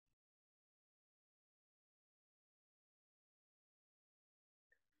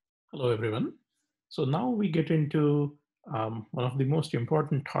Hello, everyone. So now we get into one of the most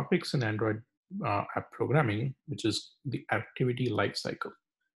important topics in Android app programming, which is the activity lifecycle.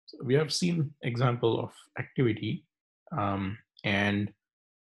 So we have seen example of activity, and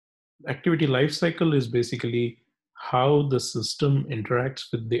activity lifecycle is basically how the system interacts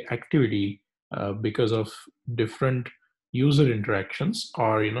with the activity because of different user interactions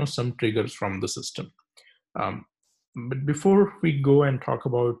or some triggers from the system. Um, but before we go and talk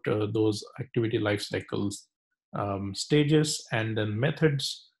about those activity life cycles, stages, and then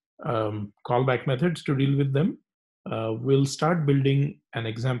methods, callback methods to deal with them, we'll start building an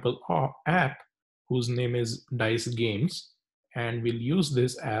example app whose name is DiceGames, and we'll use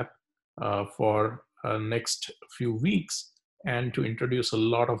this app for next few weeks and to introduce a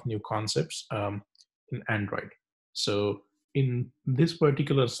lot of new concepts in Android. So in this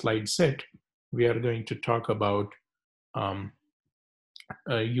particular slide set, we are going to talk about um,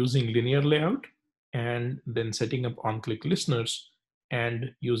 using linear layout and then setting up on-click listeners and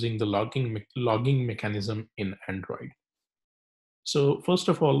using the logging mechanism in Android. So first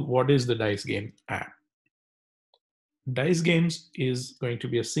of all, what is the Dice Game app? Dice Games is going to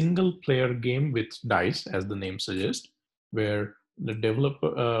be a single player game with dice, as the name suggests, where the developer,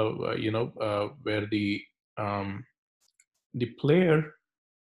 where the player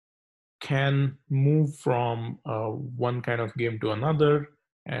can move from one kind of game to another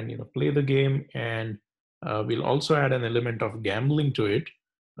and play the game, and we'll also add an element of gambling to it,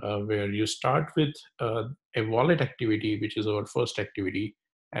 where you start with a wallet activity, which is our first activity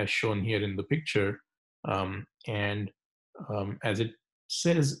as shown here in the picture, and as it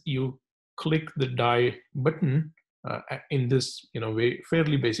says, you click the die button in this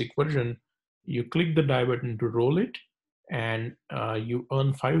fairly basic version. You click the die button to roll it, and you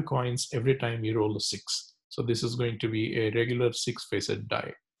earn 5 coins every time you roll a 6. So this is going to be a regular 6-faced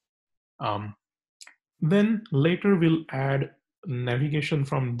die. Then later we'll add navigation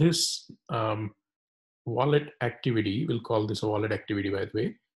from this wallet activity. We'll call this a wallet activity, by the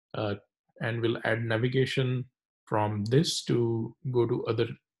way, and we'll add navigation from this to go to other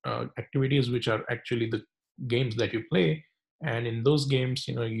activities, which are actually the games that you play. And in those games,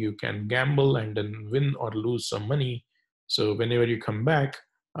 you can gamble and then win or lose some money. So whenever you come back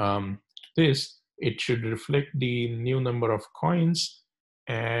this, it should reflect the new number of coins,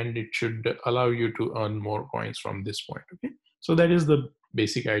 and it should allow you to earn more coins from this point. Okay, so that is the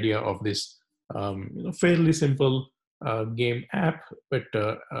basic idea of this fairly simple game app. But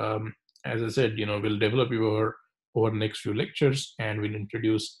as I said, we'll develop it over next few lectures, and we'll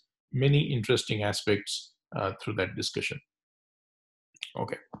introduce many interesting aspects through that discussion.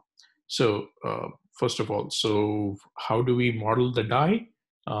 Okay. So first of all, so how do we model the die?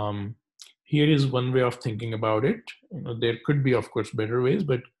 Here is one way of thinking about it. There could be, of course, better ways,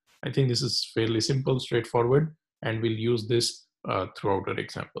 but I think this is fairly simple, straightforward, and we'll use this throughout our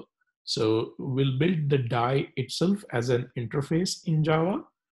example. So we'll build the die itself as an interface in Java,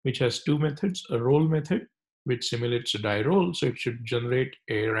 which has 2 methods: a roll method, which simulates a die roll. So it should generate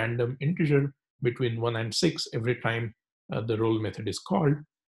a random integer between 1 and 6 every time the roll method is called.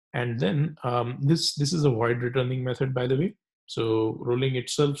 And then this is a void returning method, by the way. So rolling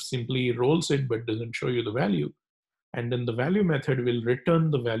itself simply rolls it but doesn't show you the value. And then the value method will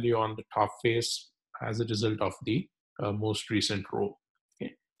return the value on the top face as a result of the most recent roll.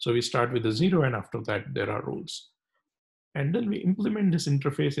 Okay. So we start with a 0, and after that there are rolls. And then we implement this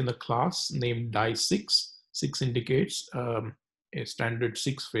interface in a class named die6. 6 indicates a standard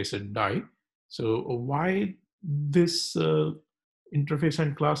 6-faced die. So why this interface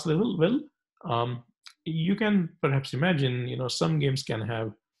and class level? Well, you can perhaps imagine, some games can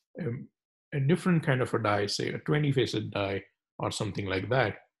have a different kind of a die, say a 20-faced die or something like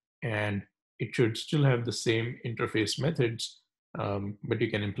that, and it should still have the same interface methods, but you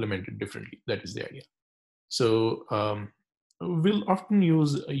can implement it differently. That is the idea. So we'll often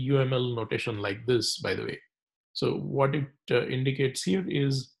use a UML notation like this, by the way. So what it indicates here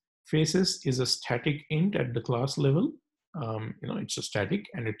is faces is a static int at the class level. It's a static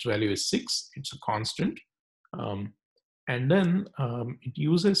and its value is 6. It's a constant. And then it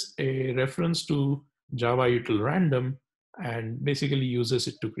uses a reference to Java util random and basically uses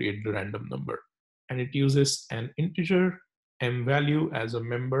it to create the random number. And it uses an integer m value as a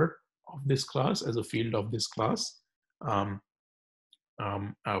member of this class, as a field of this class,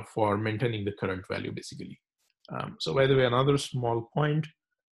 for maintaining the current value, basically. So by the way, another small point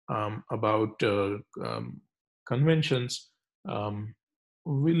about conventions,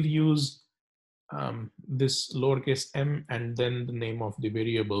 we'll use this lowercase m and then the name of the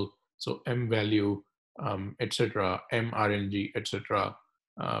variable. So m value, etc., mrng, etc.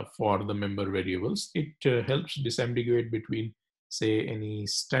 for the member variables. It helps disambiguate between, say, any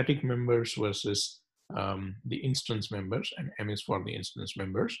static members versus the instance members, and M is for the instance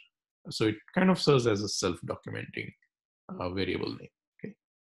members. So it kind of serves as a self-documenting variable name. Okay.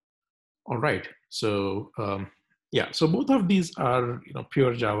 All right. So yeah, so both of these are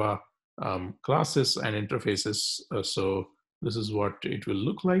pure Java classes and interfaces. So this is what it will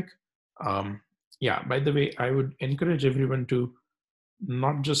look like. Yeah. By the way, I would encourage everyone to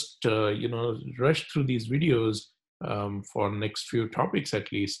not just rush through these videos for next few topics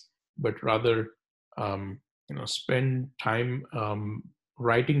at least, but rather spend time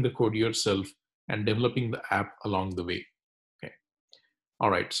writing the code yourself and developing the app along the way. Okay.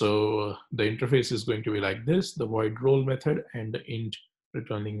 All right, so the interface is going to be like this: the void role method and the int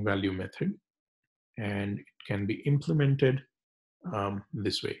returning value method, and it can be implemented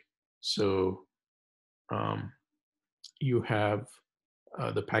this way. So you have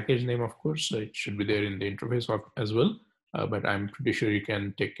the package name, of course, so it should be there in the interface as well, but I'm pretty sure you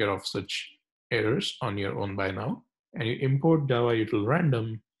can take care of such errors on your own by now. And you import Java util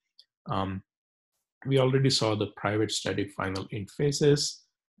random. We already saw the private static final int faces,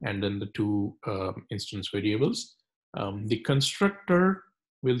 and then the two instance variables. The constructor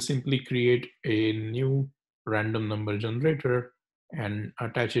will simply create a new random number generator and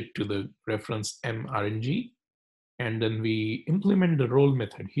attach it to the reference mRNG. And then we implement the role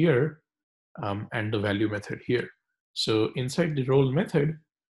method here and the value method here. So inside the role method,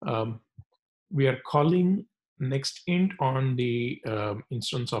 we are calling next int on the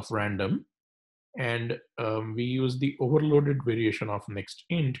instance of random, and we use the overloaded variation of next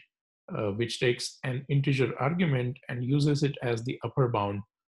int, which takes an integer argument and uses it as the upper bound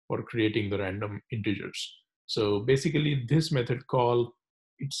for creating the random integers. So basically, this method call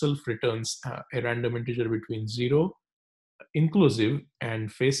itself returns a random integer between 0 inclusive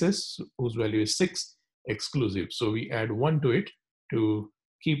and faces whose value is 6 exclusive. So we add 1 to it to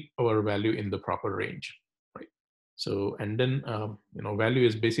keep our value in the proper range, right? So, and then value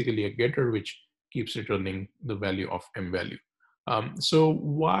is basically a getter which keeps returning the value of m value. So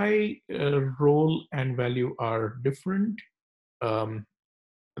why role and value are different?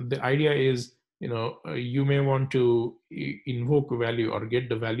 The idea is, you may want to invoke value or get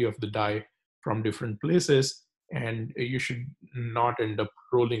the value of the die from different places, and you should not end up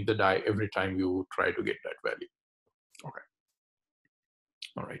rolling the die every time you try to get that value. Okay.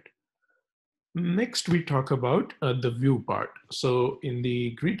 All right. Next, we talk about the view part. So in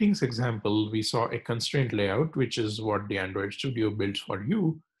the greetings example, we saw a constraint layout, which is what the Android Studio builds for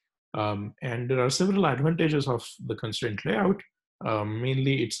you. And there are several advantages of the constraint layout.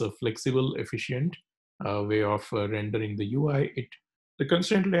 Mainly, it's a flexible, efficient way of rendering the UI. The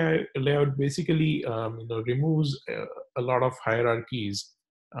constraint layout basically removes a lot of hierarchies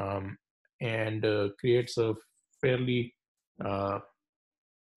and creates a fairly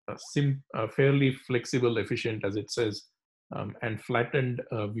fairly flexible, efficient, as it says, and flattened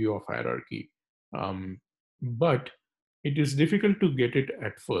view of hierarchy. But it is difficult to get it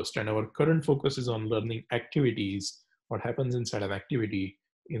at first, and our current focus is on learning activities, what happens inside an activity,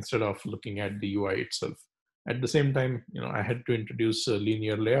 instead of looking at the UI itself. At the same time, I had to introduce a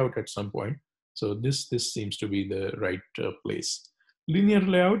linear layout at some point, so this seems to be the right place. Linear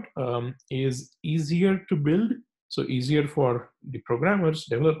layout is easier to build, so easier for the programmers,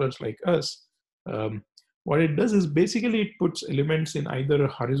 developers like us. What it does is basically it puts elements in either a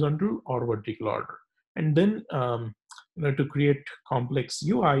horizontal or vertical order, and then to create complex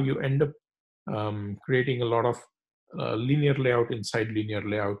UI, you end up creating a lot of linear layout inside linear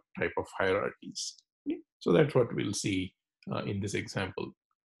layout type of hierarchies. So that's what we'll see in this example.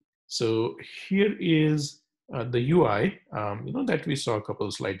 So here is the UI, that we saw a couple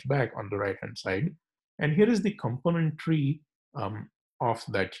of slides back on the right-hand side. And here is the component tree of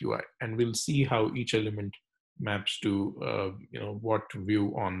that UI. And we'll see how each element maps to what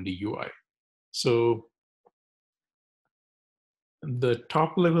view on the UI. So the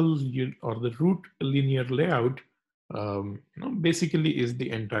top level or the root linear layout basically is the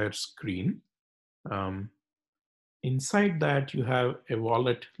entire screen. Inside that, you have a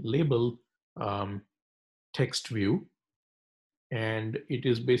wallet label text view, and it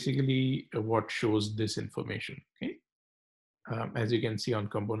is basically what shows this information. Okay, as you can see on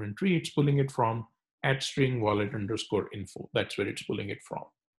component tree, it's pulling it from @string wallet_info. That's where it's pulling it from.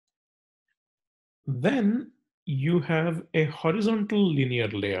 Then you have a horizontal linear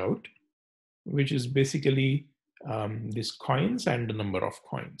layout, which is basically these coins and the number of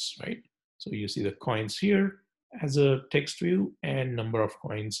coins, right? So you see the coins here as a text view and number of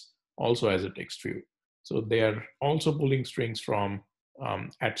coins also as a text view. So they are also pulling strings from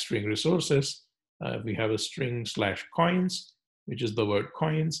at string resources, we have a string slash coins, which is the word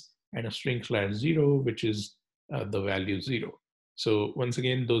coins, and a string slash 0, which is the value 0. So once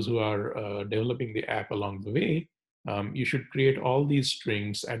again, those who are developing the app along the way, you should create all these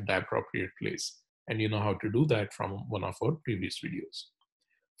strings at the appropriate place. And you know how to do that from one of our previous videos.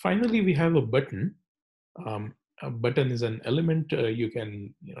 Finally, we have a button. A button is an element you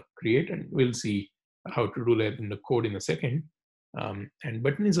can create, and we'll see how to do that in the code in a second. And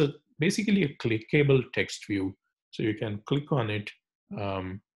button is basically a clickable text view. So you can click on it,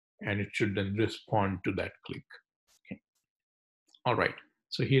 and it should then respond to that click. Okay. All right.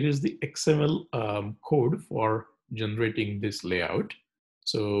 So here is the XML code for generating this layout.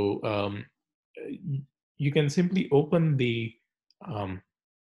 So you can simply open the um,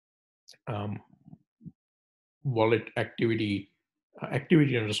 um, wallet activity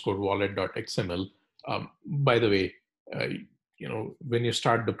activity_wallet.xml. By the way, when you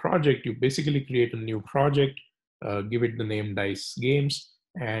start the project, you basically create a new project, give it the name DiceGames,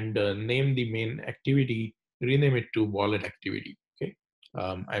 and name the main activity, rename it to wallet activity. Okay,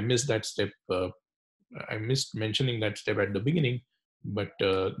 I missed that step. I missed mentioning that step at the beginning, but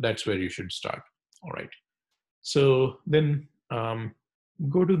that's where you should start. All right. So then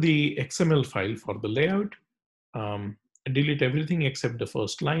go to the XML file for the layout. Delete everything except the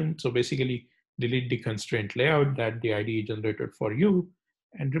first line. So basically, delete the constraint layout that the IDE generated for you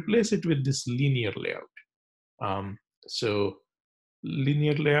and replace it with this linear layout. So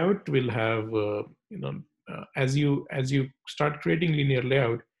linear layout will have, as you start creating linear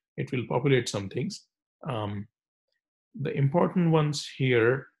layout, it will populate some things. The important ones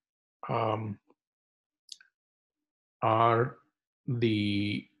here are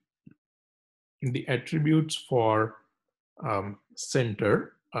the attributes for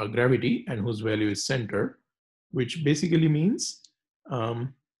center, gravity, and whose value is center, which basically means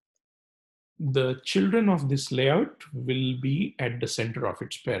the children of this layout will be at the center of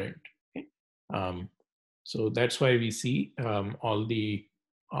its parent. Okay? So that's why we see all the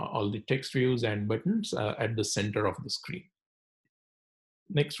text views and buttons at the center of the screen.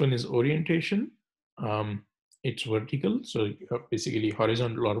 Next one is orientation. It's vertical, so you have basically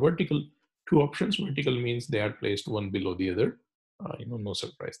horizontal or vertical. Two options. Vertical means they are placed one below the other. No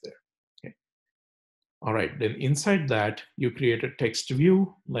surprise there. Okay. All right, then inside that, you create a text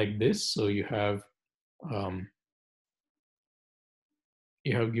view like this. So you have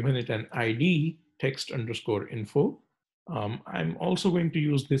given it an ID, text_info. I'm also going to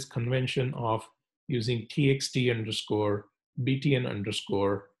use this convention of using txt_btn_,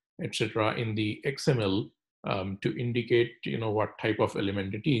 etc. in the XML to indicate what type of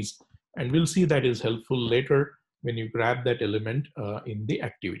element it is. And we'll see that is helpful later when you grab that element in the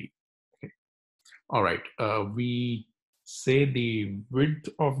activity. Okay. All right, we say the width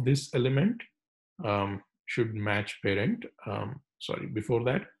of this element should match parent. Sorry, before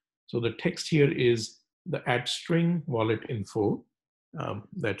that. So the text here is the @string wallet info.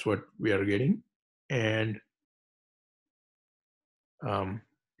 That's what we are getting. And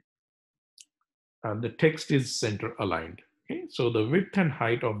the text is center aligned. Okay, so the width and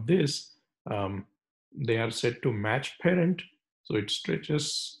height of this, they are set to match parent. So it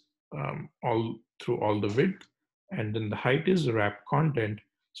stretches all through all the width. And then the height is wrap content.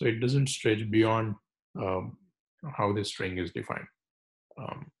 So it doesn't stretch beyond how this string is defined.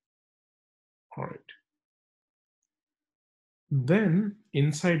 All right. Then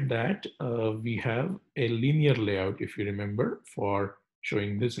inside that, we have a linear layout, if you remember, for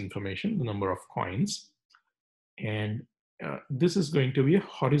showing this information, the number of coins. And this is going to be a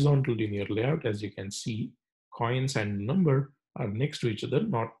horizontal linear layout. As you can see, coins and number are next to each other,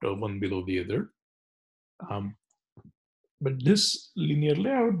 not one below the other. But this linear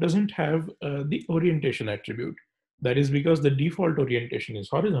layout doesn't have the orientation attribute. That is because the default orientation is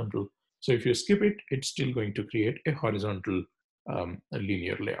horizontal. So if you skip it, it's still going to create a horizontal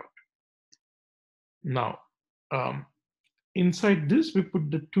linear layout. Now, inside this, we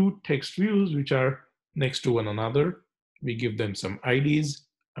put the two text views which are next to one another. We give them some IDs,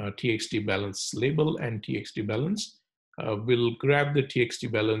 txt balance label and txt balance. We'll grab the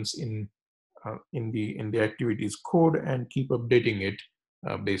txt balance in the activities code and keep updating it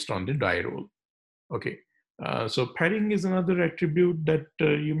based on the die role. Okay, so padding is another attribute that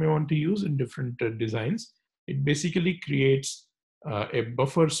you may want to use in different designs. It basically creates a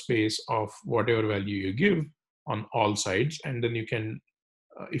buffer space of whatever value you give on all sides, and then you can,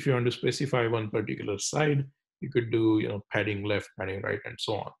 if you want to specify one particular side, you could do padding left, padding right, and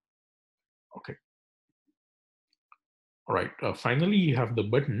so on. Okay. All right. Finally, you have the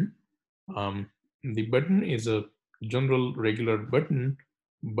button. The button is a general regular button,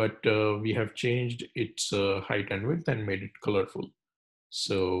 but we have changed its height and width and made it colorful.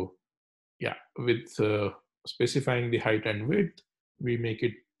 So yeah, with specifying the height and width, we make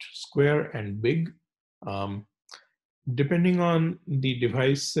it square and big. Um, Depending on the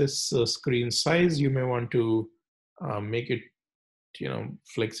device's screen size, you may want to make it,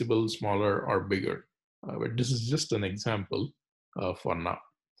 flexible, smaller, or bigger. But this is just an example for now.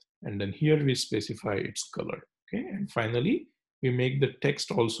 And then here we specify its color. Okay, and finally we make the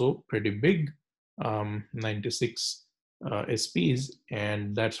text also pretty big, 96 SPs,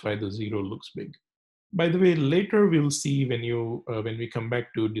 and that's why the 0 looks big. By the way, later we'll see when we come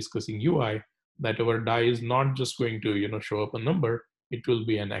back to discussing UI, that our die is not just going to show up a number. It will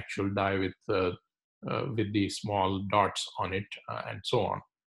be an actual die with the small dots on it and so on.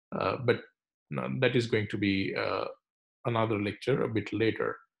 But that is going to be another lecture a bit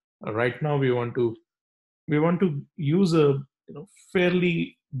later. Right now we want to use a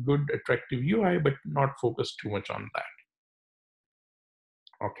fairly good attractive UI, but not focus too much on that.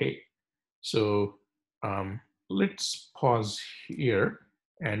 Okay, so let's pause here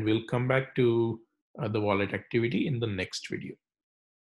and we'll come back to the wallet activity in the next video.